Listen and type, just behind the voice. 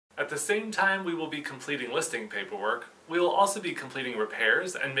the same time we will be completing listing paperwork, we will also be completing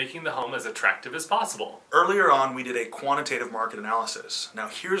repairs and making the home as attractive as possible. Earlier on, we did a quantitative market analysis. Now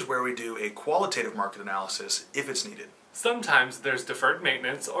here's where we do a qualitative market analysis if it's needed. Sometimes there's deferred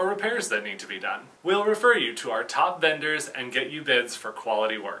maintenance or repairs that need to be done. We'll refer you to our top vendors and get you bids for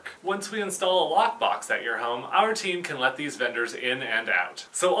quality work. Once we install a lockbox at your home, our team can let these vendors in and out.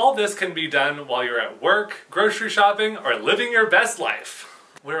 So all this can be done while you're at work, grocery shopping, or living your best life.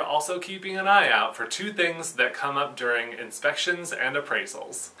 We're also keeping an eye out for two things that come up during inspections and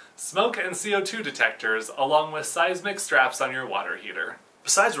appraisals: smoke and CO2 detectors, along with seismic straps on your water heater.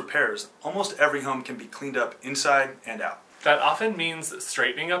 Besides repairs, almost every home can be cleaned up inside and out. That often means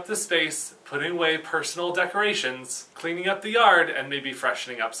straightening up the space, putting away personal decorations, cleaning up the yard, and maybe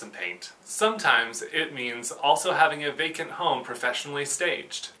freshening up some paint. Sometimes it means also having a vacant home professionally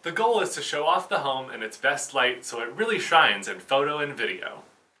staged. The goal is to show off the home in its best light so it really shines in photo and video.